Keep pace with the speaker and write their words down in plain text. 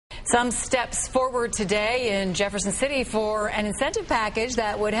Some steps forward today in Jefferson City for an incentive package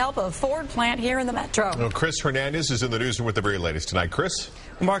that would help a Ford plant here in the metro. Well, Chris Hernandez is in the newsroom with the very latest tonight. Chris?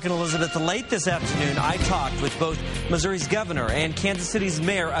 Mark and Elizabeth, late this afternoon, I talked with both Missouri's governor and Kansas City's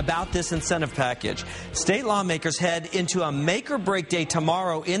mayor about this incentive package. State lawmakers head into a make-or-break day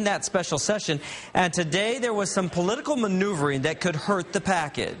tomorrow in that special session, and today there was some political maneuvering that could hurt the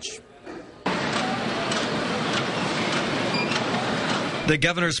package. The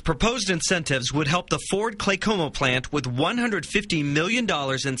governor's proposed incentives would help the Ford Claycomo plant with $150 million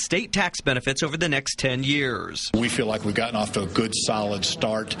in state tax benefits over the next 10 years. We feel like we've gotten off to a good, solid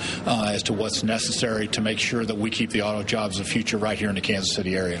start as to what's necessary to make sure that we keep the auto jobs of the future right here in the Kansas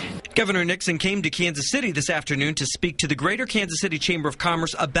City area. Governor Nixon came to Kansas City this afternoon to speak to the Greater Kansas City Chamber of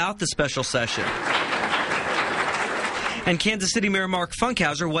Commerce about the special session. And Kansas City Mayor Mark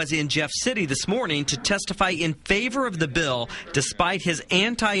Funkhauser was in Jeff City this morning to testify in favor of the bill, despite his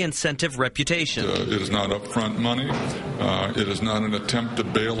anti-incentive reputation. It is not upfront money. It is not an attempt to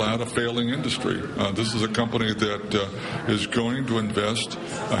bail out a failing industry. This is a company that is going to invest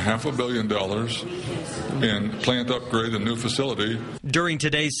 $500 million in plant upgrade and new facility. During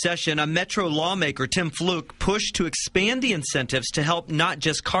today's session, a Metro lawmaker, Tim Fluke, pushed to expand the incentives to help not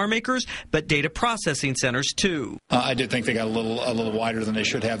just car makers, but data processing centers, too. I did think they got a little wider than they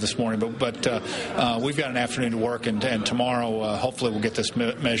should have this morning, but we've got an afternoon to work, and tomorrow, hopefully, we'll get this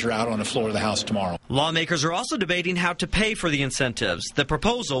measure out on the floor of the House tomorrow. Lawmakers are also debating how to pay for the incentives. The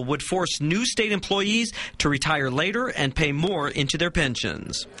proposal would force new state employees to retire later and pay more into their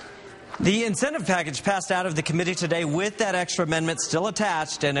pensions. The incentive package passed out of the committee today with that extra amendment still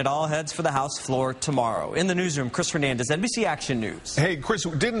attached, and it all heads for the House floor tomorrow. In the newsroom, Chris Hernandez, NBC Action News. Hey, Chris,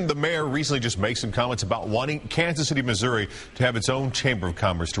 didn't the mayor recently just make some comments about wanting Kansas City, Missouri to have its own Chamber of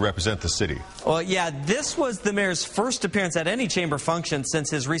Commerce to represent the city? Well, yeah, this was the mayor's first appearance at any chamber function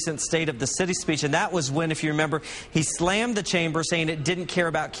since his recent State of the City speech, and that was when, if you remember, he slammed the chamber, saying it didn't care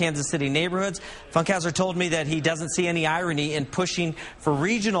about Kansas City neighborhoods. Funkhauser told me that he doesn't see any irony in pushing for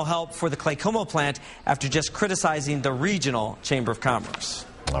regional help for the Claycomo plant after just criticizing the regional Chamber of Commerce.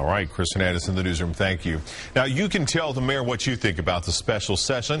 All right, Chris Hernandez in the newsroom, thank you. Now, you can tell the mayor what you think about the special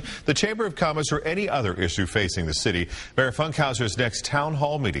session, the Chamber of Commerce, or any other issue facing the city. Mayor Funkhauser's next town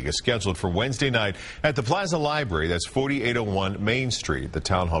hall meeting is scheduled for Wednesday night at the Plaza Library. That's 4801 Main Street. The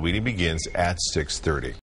town hall meeting begins at 6:30.